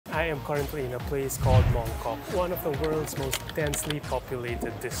I am currently in a place called Mongkok, one of the world's most densely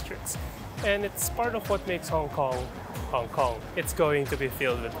populated districts. And it's part of what makes Hong Kong, Hong Kong. It's going to be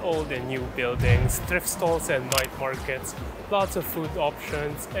filled with old and new buildings, thrift stalls and night markets, lots of food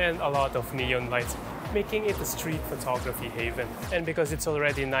options, and a lot of neon lights, making it a street photography haven. And because it's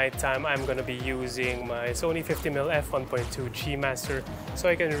already nighttime, I'm gonna be using my Sony 50mm f1.2 G Master so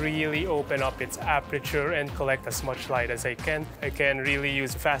I can really open up its aperture and collect as much light as I can. I can really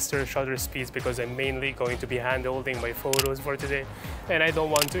use faster shutter speeds because I'm mainly going to be hand-holding my photos for today, and I don't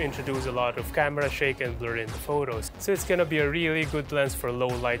want to introduce a lot of camera shake and blur in the photos. So it's gonna be a really good lens for low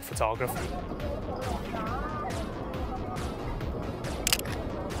light photography.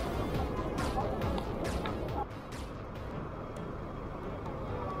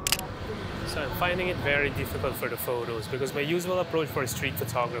 So I'm finding it very difficult for the photos because my usual approach for street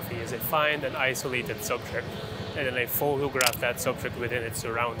photography is I find an isolated subject and then I photograph that subject within its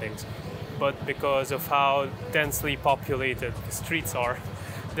surroundings. But because of how densely populated the streets are,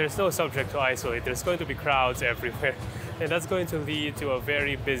 there's no subject to isolate. There's going to be crowds everywhere, and that's going to lead to a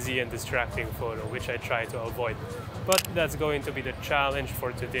very busy and distracting photo, which I try to avoid. But that's going to be the challenge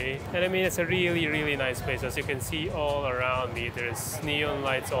for today. And I mean, it's a really, really nice place. As you can see all around me, there's neon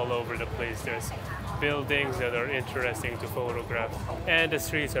lights all over the place. There's buildings that are interesting to photograph, and the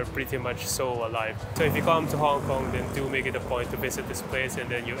streets are pretty much so alive. So if you come to Hong Kong, then do make it a point to visit this place and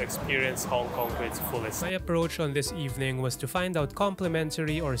then you experience Hong Kong to its fullest. My approach on this evening was to find out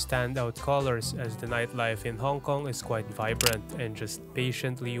complementary or standout colors, as the nightlife in Hong Kong is quite vibrant, and just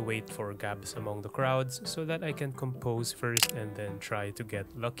patiently wait for gaps among the crowds so that I can compose first and then try to get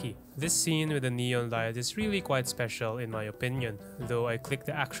lucky. This scene with the neon light is really quite special in my opinion, though I clicked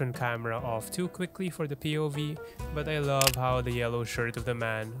the action camera off too quickly for the POV, but I love how the yellow shirt of the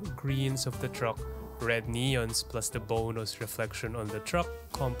man, greens of the truck, red neons plus the bonus reflection on the truck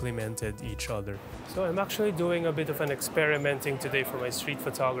complemented each other. So I'm actually doing a bit of an experimenting today for my street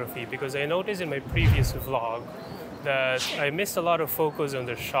photography because I noticed in my previous vlog that I missed a lot of focus on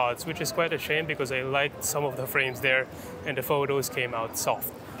the shots, which is quite a shame because I liked some of the frames there and the photos came out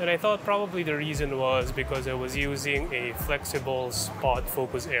soft. And I thought probably the reason was because I was using a flexible spot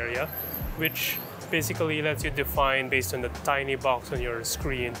focus area, which basically lets you define based on the tiny box on your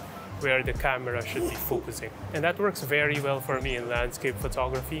screen where the camera should be focusing. And that works very well for me in landscape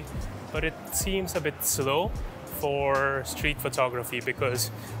photography, but it seems a bit slow for street photography because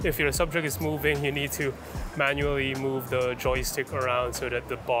if your subject is moving, you need to manually move the joystick around so that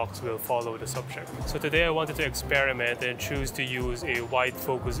the box will follow the subject. So today I wanted to experiment and choose to use a wide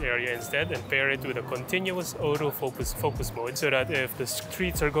focus area instead and pair it with a continuous autofocus focus mode so that if the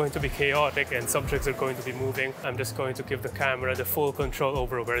streets are going to be chaotic and subjects are going to be moving, I'm just going to give the camera the full control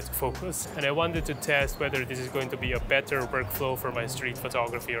over where to focus. And I wanted to test whether this is going to be a better workflow for my street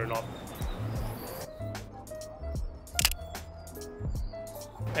photography or not.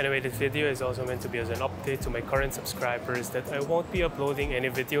 Anyway, this video is also meant to be as an update to my current subscribers that I won't be uploading any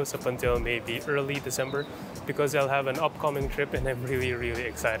videos up until maybe early December because I'll have an upcoming trip and I'm really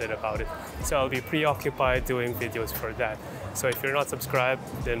excited about it. So I'll be preoccupied doing videos for that. So if you're not subscribed,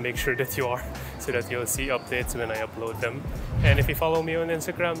 then make sure that you are so that you'll see updates when I upload them. And if you follow me on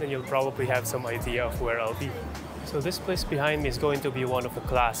Instagram, then you'll probably have some idea of where I'll be. So this place behind me is going to be one of the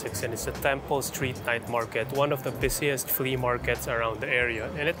classics, and it's the Temple Street Night Market, one of the busiest flea markets around the area.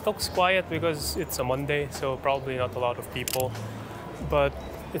 And it looks quiet because it's a Monday, so probably not a lot of people. But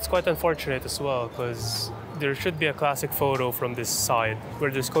it's quite unfortunate as well because there should be a classic photo from this side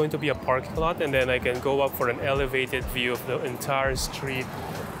where there's going to be a parking lot and then I can go up for an elevated view of the entire street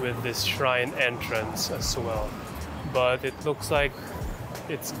with this shrine entrance as well. But it looks like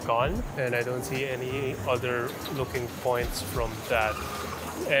it's gone and I don't see any other looking points from that.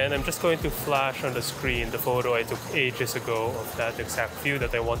 And I'm just going to flash on the screen the photo I took ages ago of that exact view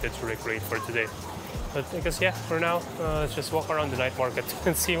that I wanted to recreate for today. But I guess, yeah, for now, let's just walk around the night market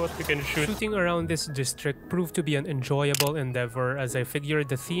and see what we can shoot. Shooting around this district proved to be an enjoyable endeavor as I figured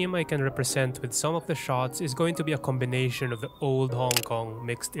the theme I can represent with some of the shots is going to be a combination of the old Hong Kong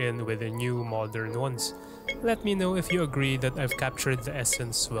mixed in with the new modern ones. Let me know if you agree that I've captured the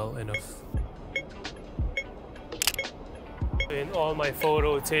essence well enough. In all my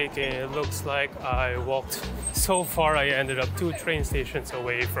photo taking, it looks like I walked so far I ended up 2 train stations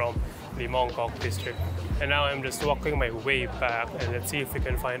away from the Mongkok district. And now I'm just walking my way back, and let's see if we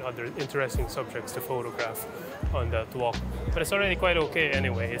can find other interesting subjects to photograph on that walk. But it's already quite okay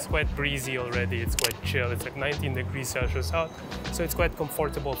anyway. It's quite breezy already, it's quite chill. It's like 19 degrees Celsius out, so it's quite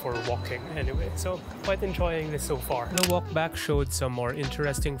comfortable for walking anyway. So quite enjoying this so far. The walk back showed some more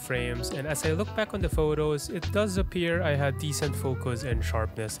interesting frames, and as I look back on the photos, it does appear I had decent focus and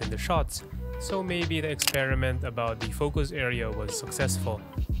sharpness in the shots. So maybe the experiment about the focus area was successful.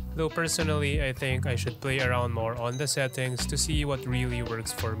 Though personally, I think I should play around more on the settings to see what really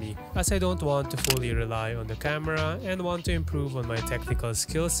works for me, as I don't want to fully rely on the camera and want to improve on my technical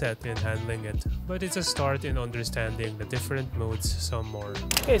skill set in handling it. But it's a start in understanding the different modes some more.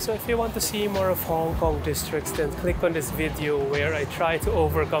 Okay, so if you want to see more of Hong Kong districts, then click on this video where I try to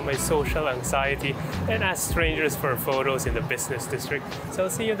overcome my social anxiety and ask strangers for photos in the business district. So I'll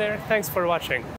see you there. Thanks for watching.